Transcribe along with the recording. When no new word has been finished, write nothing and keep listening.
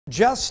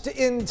Just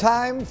in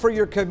time for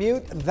your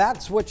commute.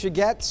 That's what you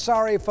get.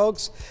 Sorry,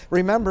 folks.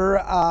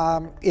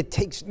 Remember, it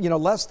takes,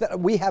 less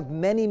than, we have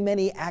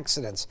many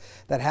accidents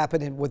that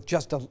happen with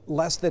just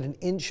less than an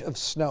inch of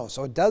snow.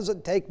 So it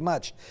doesn't take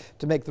much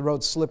to make the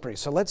roads slippery.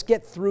 So let's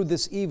get through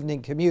this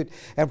evening commute.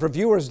 And for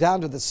viewers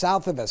down to the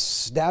south of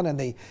us, down in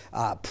the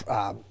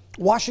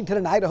Washington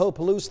and Idaho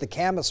Palouse, the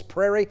Camas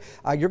Prairie,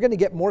 you're going to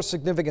get more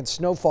significant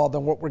snowfall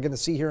than what we're going to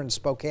see here in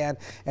Spokane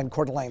and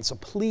Coeur d'Alene. So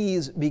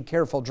please be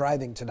careful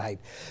driving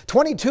tonight.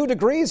 22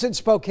 degrees in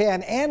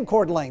Spokane and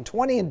Coeur d'Alene,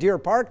 20 in Deer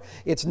Park.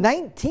 It's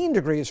 19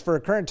 degrees for a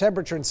current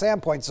temperature in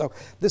Sandpoint, so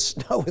this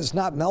snow is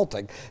not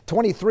melting.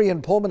 23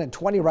 in Pullman and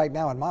 20 right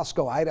now in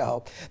Moscow,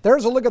 Idaho.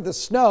 There's a look at the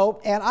snow,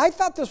 and I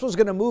thought this was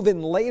going to move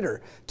in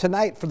later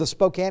tonight for the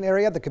Spokane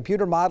area. The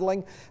computer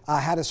modeling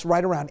had us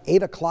right around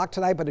 8 o'clock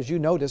tonight, but as you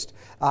noticed,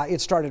 it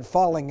started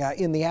falling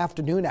in the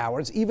afternoon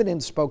hours, even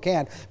in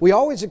Spokane. We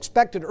always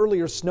expected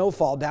earlier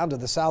snowfall down to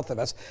the south of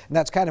us, and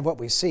that's kind of what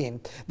we've seen.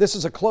 This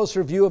is a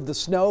closer view of the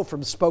snow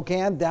from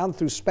Spokane down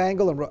through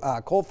Spangle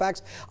and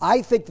Colfax.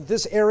 I think that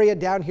this area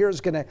down here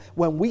is going to,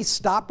 when we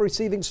stop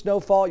receiving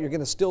snowfall, you're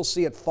going to still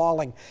see it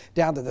falling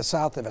down to the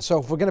south of us. So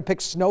if we're going to pick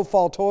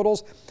snowfall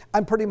totals,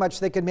 I'm pretty much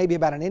thinking maybe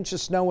about an inch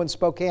of snow in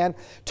Spokane,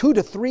 2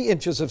 to 3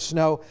 inches of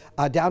snow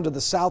down to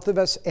the south of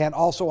us and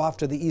also off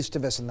to the east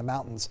of us in the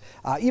mountains.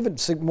 Even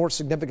more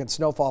significant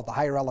snowfall at the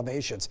higher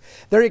elevations.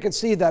 There you can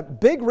see that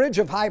big ridge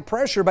of high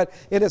pressure, but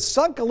it has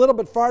sunk a little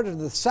bit farther to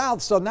the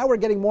south, so now we're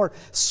getting more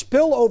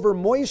spillover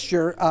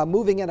moisture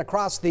moving in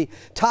across the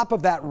top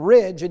of that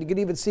ridge, and you can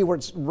even see where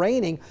it's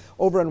raining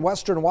over in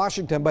western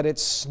Washington, but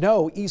it's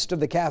snow east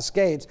of the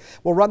Cascades.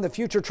 We'll run the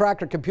future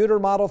tracker computer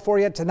model for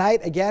you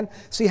tonight. Again,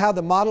 see how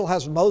the model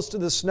has most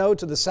of the snow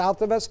to the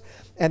south of us,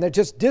 and it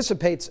just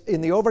dissipates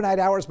in the overnight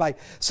hours. By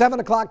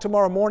 7 o'clock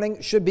tomorrow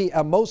morning should be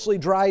a mostly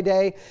dry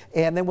day,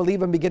 and then we'll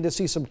even begin to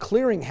see some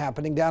clearing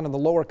happening down in the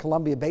lower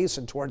Columbia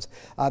Basin towards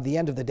the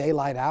end of the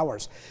daylight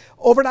hours.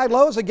 Overnight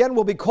lows again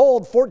will be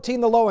cold. 14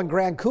 the low in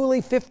Grand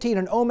Coulee, 15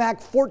 in Omak,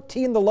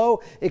 14 the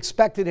low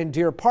expected in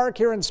Deer Park.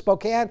 Here in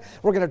Spokane,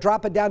 we're going to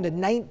drop it down to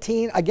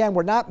 19. Again,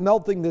 we're not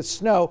melting this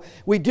snow.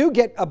 We do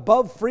get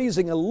above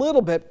freezing a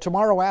little bit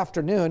tomorrow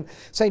afternoon.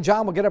 St.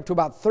 John will get up to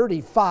about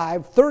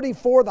 35,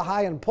 34 the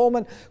high in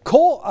Pullman.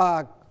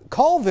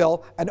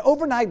 Colville, an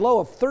overnight low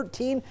of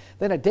 13,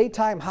 then a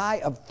daytime high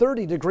of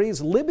 30 degrees.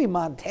 Libby,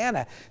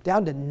 Montana,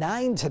 down to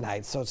 9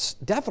 tonight, so it's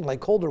definitely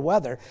colder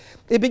weather.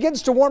 It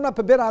begins to warm up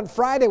a bit on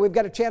Friday. We've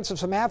got a chance of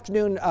some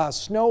afternoon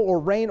snow or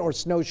rain or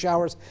snow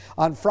showers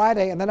on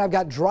Friday, and then I've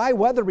got dry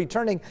weather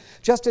returning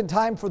just in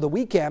time for the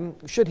weekend.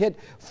 Should hit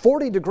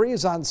 40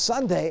 degrees on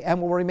Sunday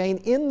and will remain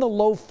in the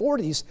low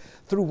 40s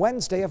through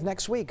Wednesday of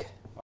next week.